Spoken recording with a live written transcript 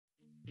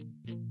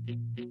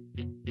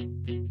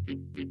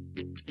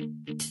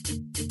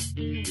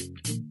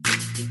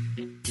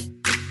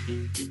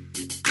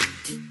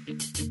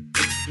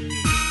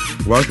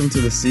Welcome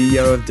to the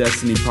CEO of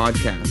Destiny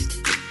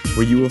podcast,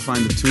 where you will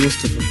find the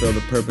tools to fulfill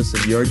the purpose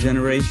of your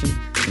generation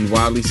and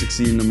wildly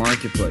succeed in the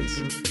marketplace.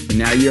 And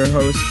now your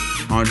host,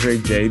 Andre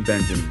J.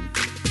 Benjamin.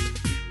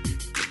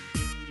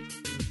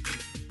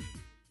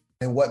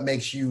 And what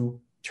makes you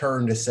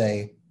turn to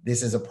say,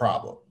 this is a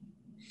problem?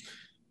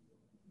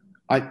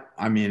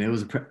 I mean, it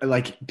was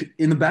like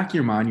in the back of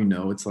your mind, you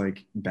know, it's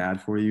like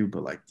bad for you,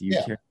 but like, do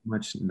you care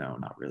much? No,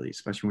 not really.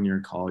 Especially when you're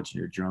in college and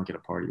you're drunk at a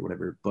party or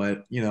whatever.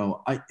 But, you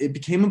know, it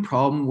became a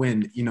problem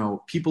when, you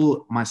know,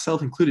 people,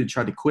 myself included,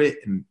 tried to quit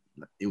and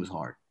it was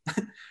hard.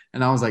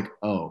 And I was like,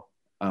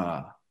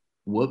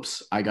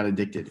 whoops, I got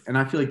addicted. And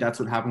I feel like that's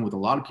what happened with a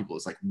lot of people.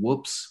 It's like,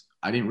 whoops,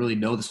 I didn't really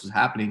know this was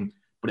happening,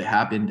 but it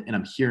happened and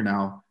I'm here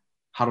now.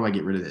 How do I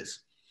get rid of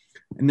this?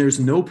 And there's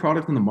no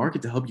product on the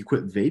market to help you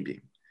quit vaping.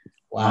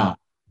 Wow.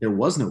 There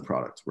was no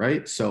product,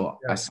 right? So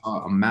I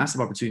saw a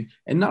massive opportunity.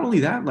 And not only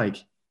that, like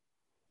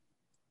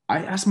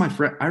I asked my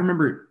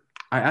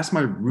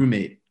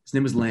roommate, his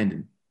name was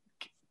Landon,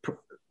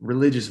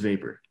 religious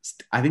vapor.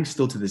 I think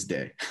still to this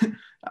day.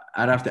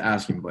 I'd have to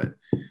ask him, but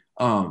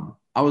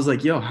I was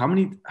like, yo, how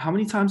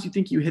many times do you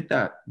think you hit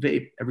that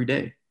vape every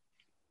day?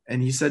 And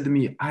he said to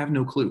me, I have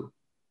no clue.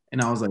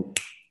 And I was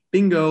like,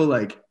 bingo,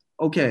 like,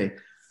 okay.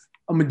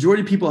 A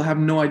majority of people have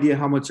no idea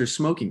how much they're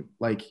smoking.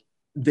 Like,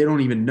 they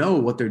don't even know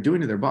what they're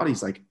doing to their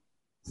bodies. Like,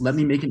 let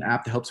me make an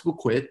app that helps people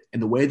quit.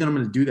 And the way that I'm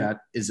going to do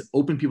that is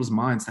open people's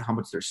minds to how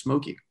much they're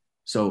smoking.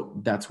 So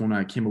that's when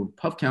I came up with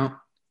Puff Count.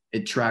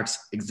 It tracks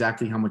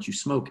exactly how much you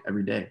smoke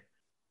every day.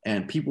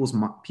 And people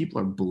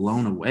are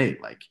blown away.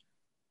 Like,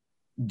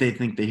 they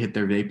think they hit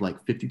their vape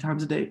like 50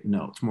 times a day.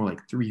 No, it's more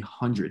like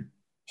 300.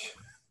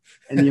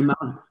 And the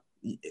amount,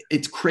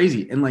 it's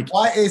crazy. And like,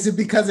 why is it?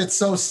 Because it's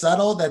so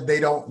subtle that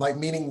they don't like,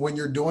 meaning when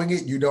you're doing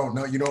it, you don't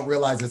know, you don't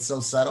realize it's so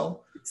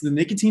subtle. It's the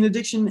nicotine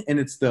addiction and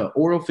it's the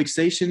oral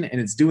fixation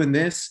and it's doing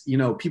this, you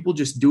know, people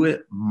just do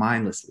it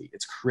mindlessly.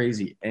 It's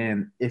crazy.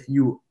 And if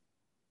you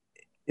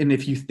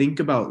think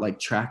about like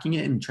tracking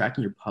it and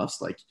tracking your puffs,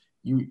 like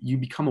you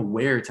become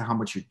aware to how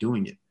much you're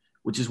doing it,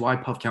 which is why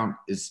Puff Count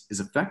is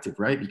effective,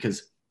 right?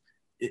 Because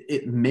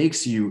it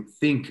makes you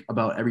think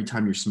about every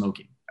time you're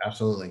smoking.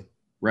 Absolutely.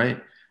 Right.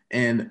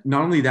 And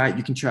not only that,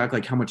 you can track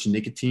like how much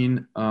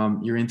nicotine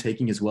you're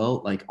intaking as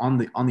well. Like on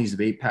these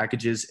vape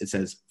packages, it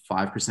says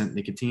 5%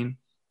 nicotine.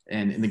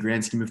 And in the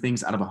grand scheme of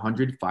things, out of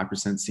 100,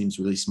 5% seems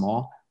really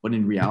small. But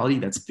in reality,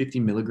 that's 50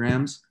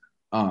 milligrams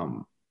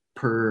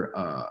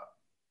per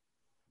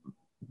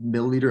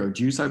milliliter of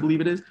juice, I believe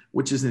it is,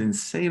 which is an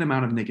insane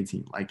amount of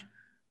nicotine. Like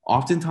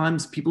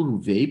oftentimes people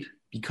who vape,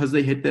 because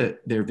they hit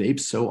their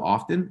vapes so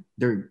often,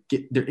 they're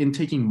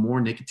intaking more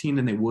nicotine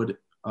than they would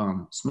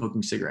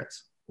smoking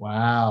cigarettes.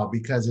 Wow,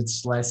 because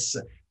it's less,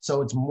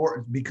 so it's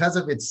more, because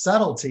of its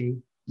subtlety,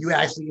 you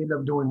actually end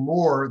up doing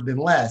more than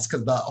less.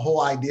 Because the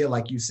whole idea,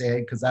 like you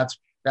said, because that's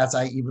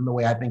even the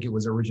way I think it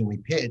was originally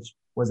pitched,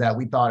 was that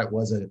we thought it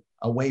was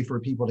a way for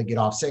people to get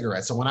off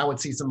cigarettes. So when I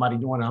would see somebody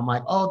doing it, I'm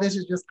like, oh, this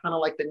is just kind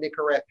of like the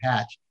Nicorette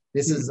patch.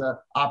 This is an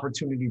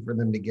opportunity for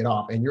them to get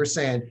off. And you're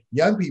saying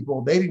young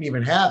people, they didn't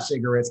even have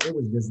cigarettes. It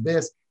was just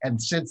this. And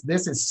since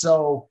this is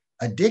so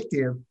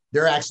addictive,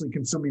 they're actually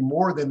consuming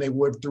more than they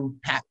would through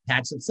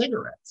packs of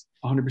cigarettes.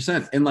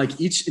 100%. And like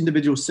each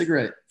individual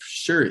cigarette,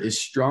 sure, is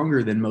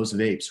stronger than most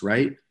vapes,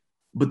 right?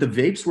 But the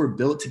vapes were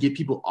built to get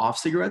people off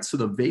cigarettes. So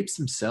the vapes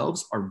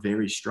themselves are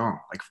very strong.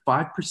 Like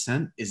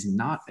 5% is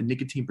not a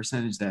nicotine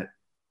percentage that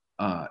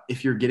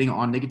if you're getting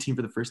on nicotine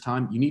for the first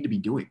time, you need to be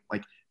doing.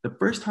 Like the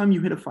first time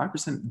you hit a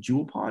 5%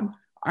 Juul pod,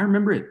 I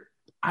remember it.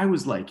 I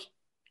was like,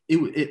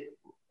 it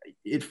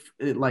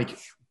like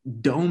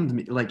domed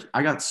me. Like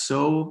I got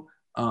so,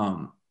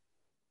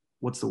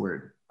 what's the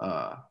word?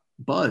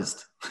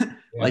 Buzzed. Yes.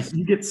 Like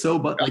you get so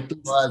like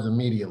buzzed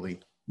immediately.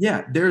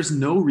 Yeah, there's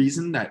no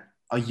reason that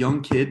a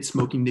young kid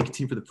smoking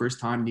nicotine for the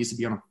first time needs to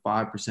be on a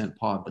 5%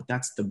 pod, but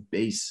that's the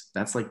base.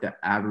 That's like the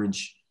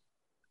average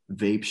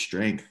vape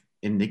strength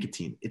in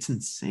nicotine. It's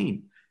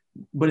insane,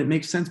 but it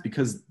makes sense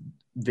because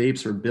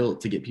vapes are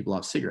built to get people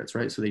off cigarettes,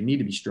 right? So they need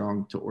to be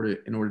strong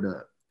in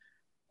order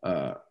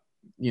to,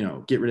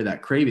 get rid of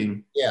that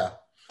craving. Yeah.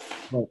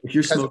 Well, if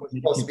you're smoking,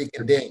 it was supposed to be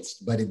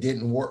condensed, but it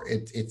didn't work.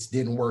 It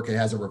didn't work. It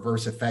has a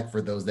reverse effect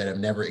for those that have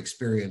never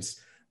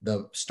experienced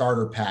the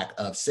starter pack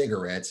of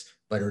cigarettes,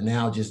 but are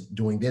now just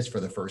doing this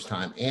for the first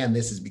time. And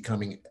this is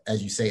becoming,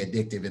 as you say,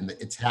 addictive in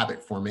its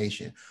habit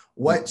formation.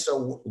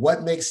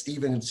 What makes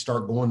Steven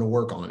start going to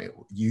work on it?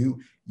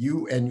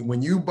 And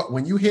when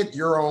you hit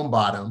your own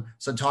bottom,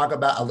 so talk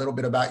about a little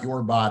bit about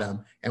your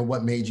bottom and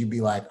what made you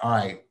be like, all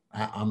right,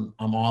 I'm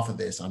off of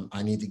this.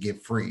 I need to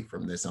get free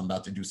from this. I'm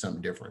about to do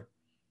something different.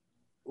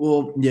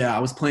 Well, yeah, I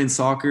was playing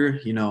soccer,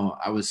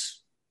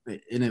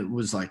 and it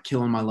was like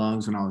killing my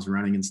lungs when I was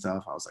running and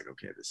stuff. I was like,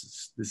 okay,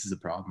 this is a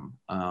problem.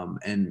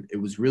 And it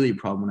was really a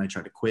problem when I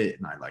tried to quit,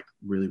 and I like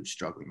really was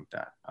struggling with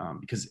that.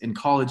 Because in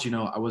college,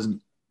 I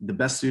wasn't the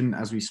best student,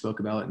 as we spoke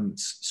about, and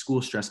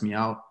school stressed me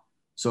out.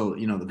 So,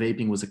 you know, the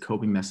vaping was a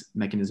coping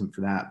mechanism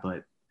for that.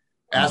 But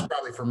That's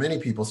probably for many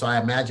people. So I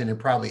imagine it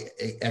probably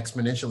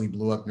exponentially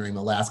blew up during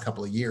the last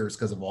couple of years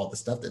because of all the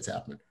stuff that's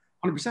happened.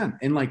 100%.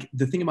 And like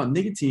the thing about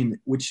nicotine,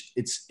 which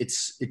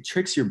it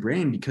tricks your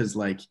brain, because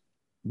like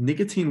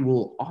nicotine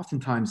will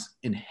oftentimes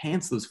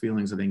enhance those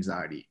feelings of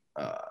anxiety,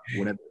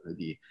 whatever it may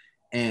be.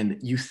 And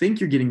you think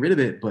you're getting rid of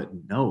it, but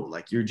no,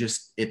 like you're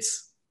just,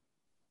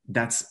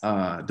 that's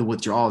the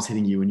withdrawals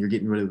hitting you and you're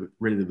getting rid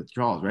of the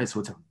withdrawals, right? So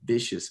it's a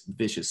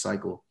vicious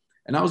cycle.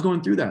 And I was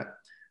going through that.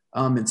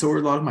 And so were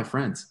a lot of my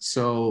friends.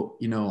 So,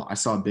 you know, I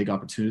saw a big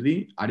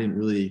opportunity. I didn't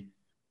really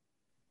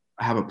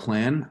have a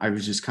plan. I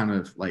was just kind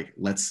of like,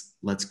 let's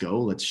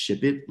go, let's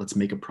ship it, let's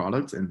make a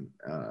product. And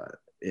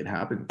it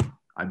happened.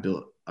 I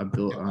built.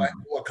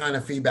 What kind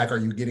of feedback are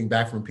you getting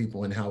back from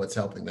people and how it's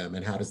helping them?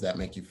 And how does that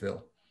make you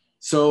feel?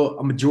 So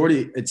a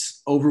majority,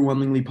 it's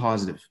overwhelmingly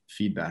positive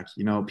feedback.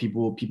 You know,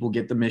 people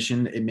get the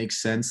mission. It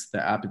makes sense.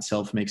 The app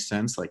itself makes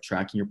sense. Like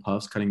tracking your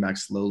puffs, cutting back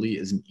slowly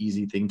is an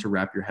easy thing to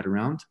wrap your head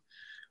around.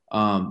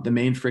 The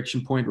main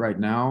friction point right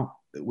now,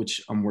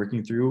 which I'm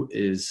working through,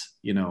 is,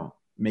 you know,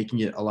 making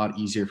it a lot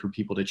easier for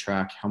people to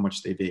track how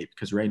much they vape.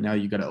 Because right now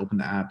you got to open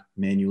the app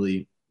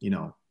manually, you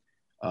know,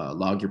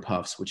 log your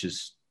puffs, which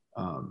is,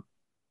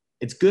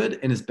 it's good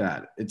and it's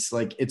bad. It's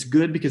like, it's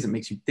good because it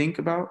makes you think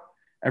about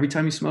every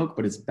time you smoke,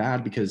 but it's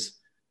bad because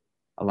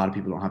a lot of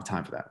people don't have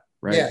time for that,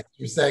 right? Yeah,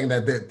 you're saying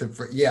that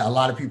a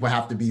lot of people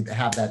have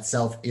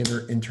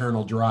that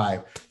internal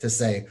drive to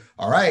say,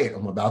 all right,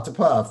 I'm about to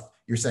puff.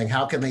 You're saying,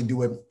 how can they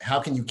do it? How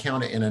can you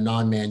count it in a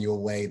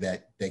non-manual way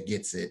that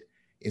gets it?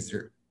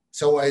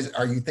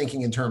 Are you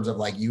thinking in terms of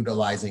like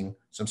utilizing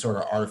some sort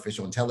of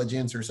artificial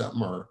intelligence or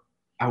something? Or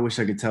I wish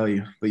I could tell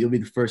you, but you'll be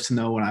the first to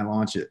know when I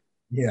launch it.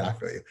 Yeah, I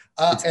feel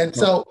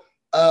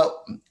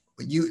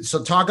you.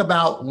 So talk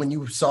about when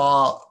you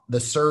saw the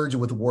surge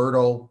with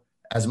Wordle,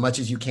 as much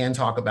as you can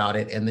talk about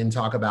it, and then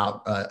talk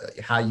about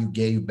how you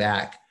gave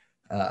back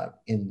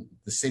in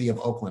the city of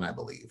Oakland, I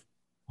believe.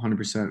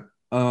 100%.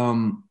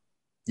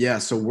 Yeah.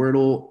 So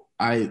Wordle,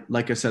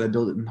 like I said, I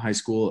built it in high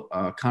school,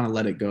 kind of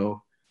let it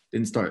go.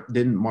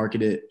 Didn't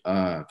market it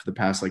for the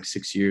past like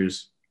 6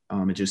 years.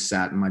 It just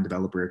sat in my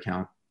developer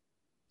account.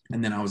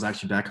 And then I was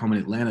actually back home in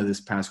Atlanta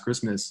this past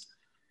Christmas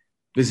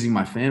visiting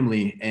my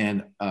family,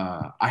 and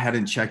I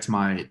hadn't checked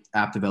my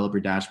app developer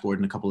dashboard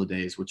in a couple of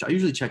days, which I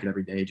usually check it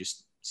every day just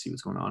to see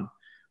what's going on.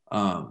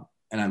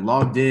 And I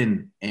logged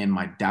in and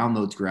my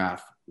downloads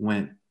graph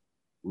went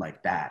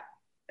like that.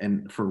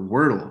 And for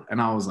Wordle,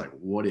 and I was like,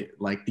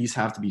 these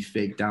have to be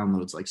fake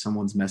downloads. Like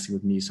someone's messing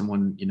with me.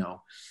 Someone, you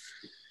know,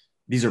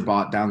 these are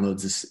bot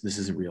downloads. This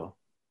isn't real.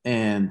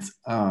 And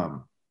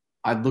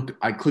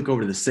I click over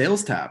to the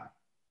sales tab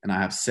and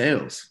I have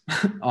sales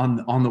on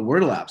the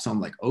Wordle app. So I'm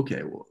like,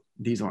 okay, well,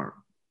 these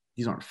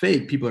aren't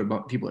fake. People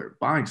are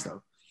buying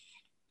stuff.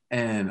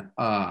 And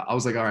I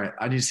was like, all right,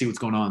 I need to see what's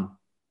going on.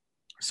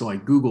 So I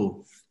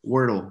Google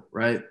Wordle,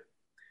 right?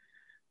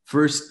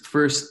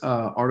 First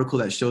article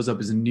that shows up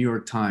is in New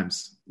York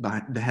Times.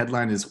 The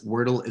headline is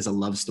 "Wordle is a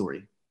love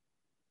story,"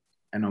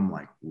 and I'm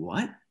like,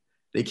 what?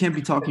 They can't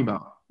be talking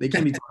about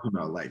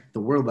like the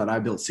world that I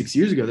built 6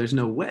 years ago. There's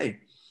no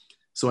way.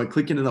 So I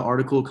click into the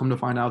article, come to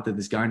find out that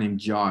this guy named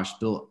Josh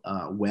built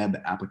a web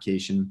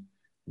application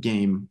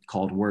game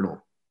called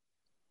Wordle,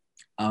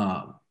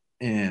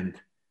 and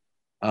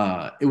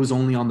it was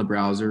only on the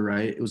browser,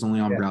 right? It was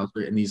only on browser,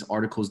 and these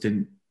articles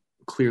didn't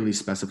clearly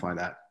specify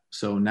that.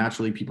 So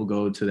naturally, people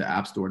go to the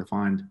App Store to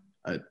find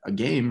a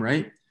game,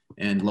 right?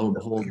 And lo and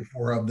behold,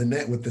 four of the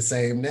net with the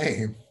same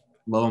name.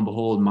 Lo and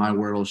behold, My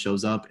Wordle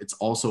shows up. It's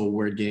also a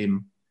word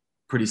game,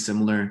 pretty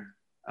similar.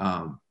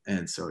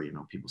 And so, you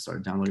know, people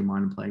started downloading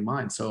mine and playing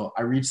mine. So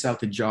I reached out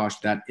to Josh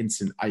that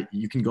instant.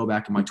 You can go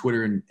back in my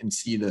Twitter and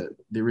see the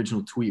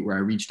original tweet where I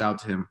reached out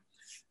to him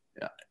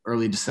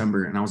early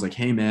December. And I was like,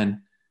 hey,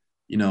 man,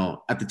 you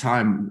know, at the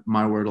time,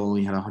 My Wordle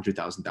only had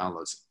 100,000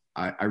 downloads.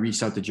 I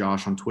reached out to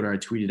Josh on Twitter. I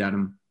tweeted at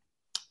him,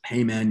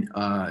 hey, man,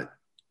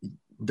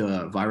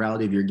 the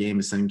virality of your game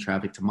is sending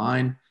traffic to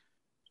mine.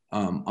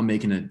 I'm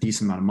making a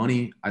decent amount of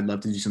money. I'd love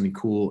to do something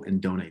cool and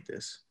donate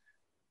this.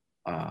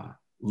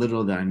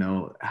 Little did I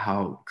know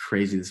how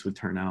crazy this would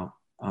turn out.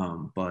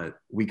 But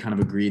we kind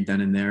of agreed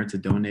then and there to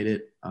donate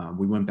it.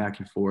 We went back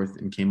and forth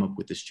and came up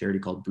with this charity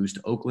called Boost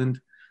Oakland,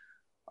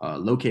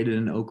 located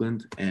in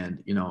Oakland.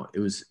 And, you know, it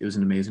was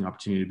an amazing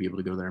opportunity to be able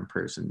to go there in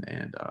person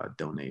and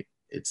donate.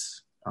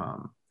 It's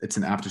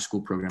an after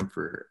school program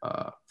for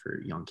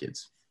young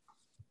kids.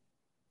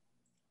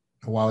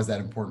 Why was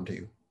that important to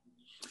you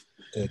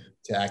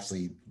to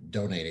actually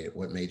donate it?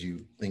 What made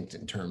you think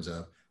in terms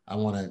of, I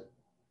want to,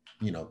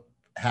 you know,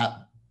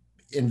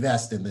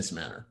 invest in this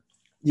manner?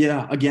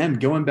 Yeah, again,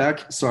 going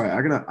back, sorry,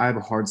 I have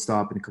a hard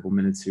stop in a couple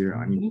minutes here.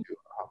 I need to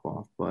hop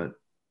off, but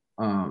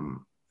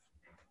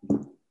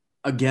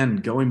again,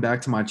 going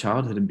back to my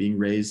childhood and being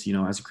raised, you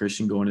know, as a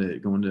Christian, going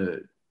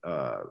to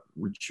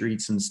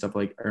retreats and stuff,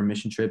 like, or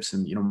mission trips,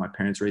 and, you know, my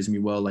parents raising me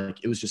well.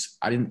 Like, it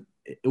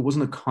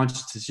wasn't a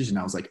conscious decision.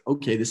 I was like,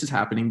 okay, this is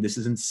happening. This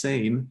is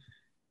insane.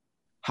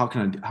 how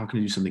can I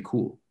do something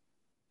cool?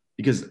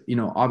 Because,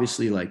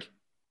 obviously, like,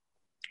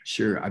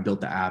 sure, I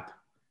built the app.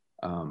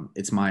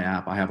 It's my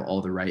app. I have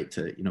all the right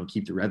to,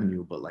 keep the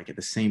revenue. But like at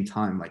the same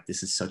time, like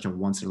this is such a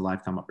once in a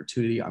lifetime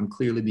opportunity. I'm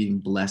clearly being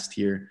blessed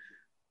here.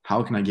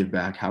 How can I give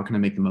back? How can I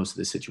make the most of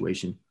this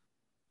situation?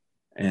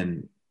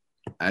 And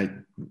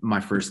my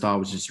first thought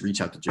was just reach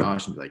out to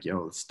Josh and be like,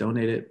 yo, let's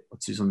donate it.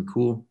 Let's do something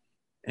cool.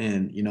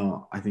 And,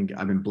 I think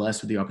I've been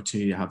blessed with the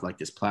opportunity to have like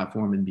this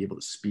platform and be able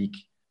to speak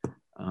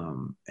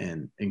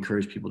and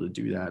encourage people to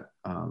do that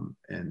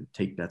and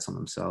take bets on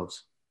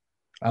themselves.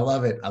 I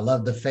love it. I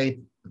love the faith,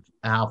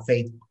 how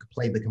faith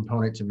played the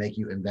component to make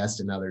you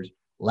invest in others.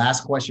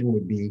 Last question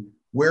would be,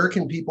 where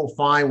can people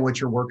find what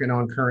you're working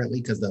on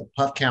currently? Because the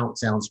Puff Count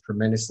sounds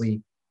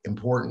tremendously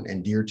important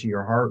and dear to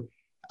your heart.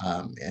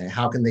 And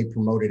how can they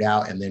promote it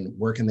out? And then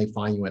where can they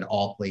find you in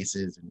all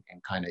places and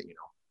kind of,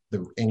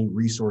 any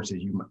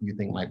resources you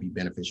think might be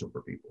beneficial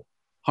for people?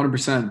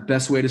 100%.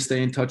 Best way to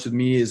stay in touch with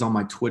me is on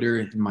my Twitter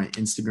and my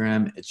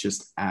Instagram. It's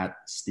just at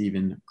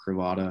Steven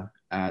Cravatta,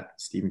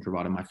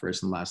 my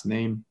first and last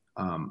name.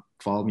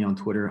 Follow me on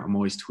Twitter. I'm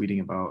always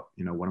tweeting about,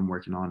 what I'm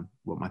working on,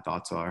 what my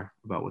thoughts are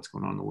about what's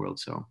going on in the world.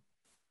 So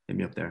hit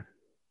me up there.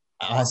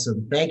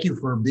 Awesome. Thank you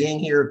for being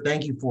here.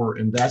 Thank you for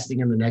investing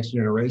in the next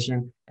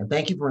generation. And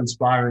thank you for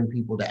inspiring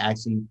people to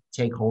actually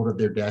take hold of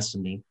their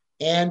destiny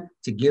and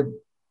to give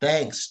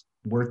thanks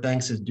where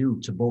thanks is due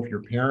to both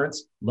your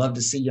parents. Love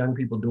to see young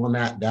people doing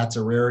that. That's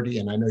a rarity.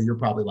 And I know you're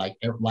probably like,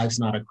 life's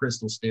not a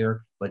crystal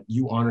stair, but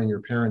you honoring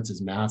your parents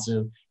is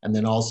massive. And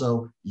then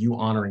also you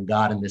honoring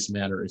God in this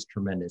manner is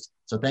tremendous.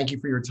 So thank you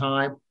for your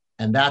time.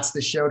 And that's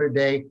the show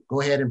today.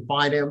 Go ahead and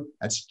find him.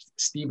 That's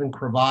Steven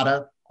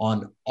Cravatta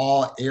on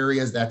all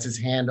areas. That's his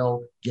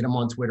handle. Get him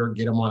on Twitter,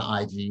 get him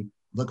on IG.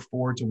 Look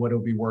forward to what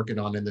he'll be working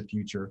on in the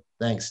future.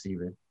 Thanks,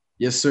 Steven.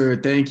 Yes, sir.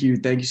 Thank you.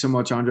 Thank you so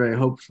much, Andre.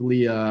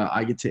 Hopefully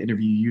I get to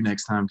interview you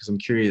next time because I'm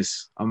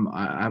curious.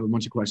 I have a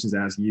bunch of questions to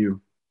ask you.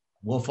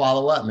 We'll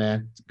follow up,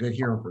 man. It's good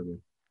hearing from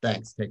you.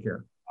 Thanks. Take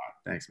care.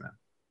 Thanks, man.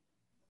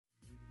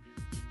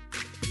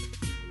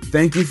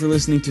 Thank you for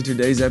listening to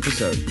today's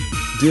episode.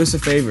 Do us a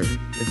favor.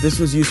 If this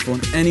was useful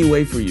in any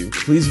way for you,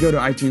 please go to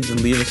iTunes and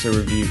leave us a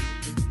review.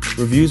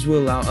 Reviews will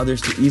allow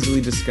others to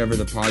easily discover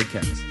the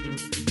podcast.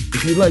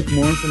 If you'd like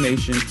more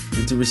information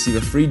and to receive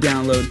a free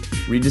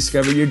download,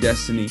 Rediscover Your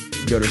Destiny,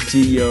 go to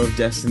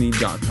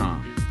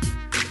ceoofdestiny.com.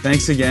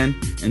 Thanks again,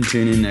 and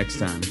tune in next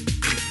time.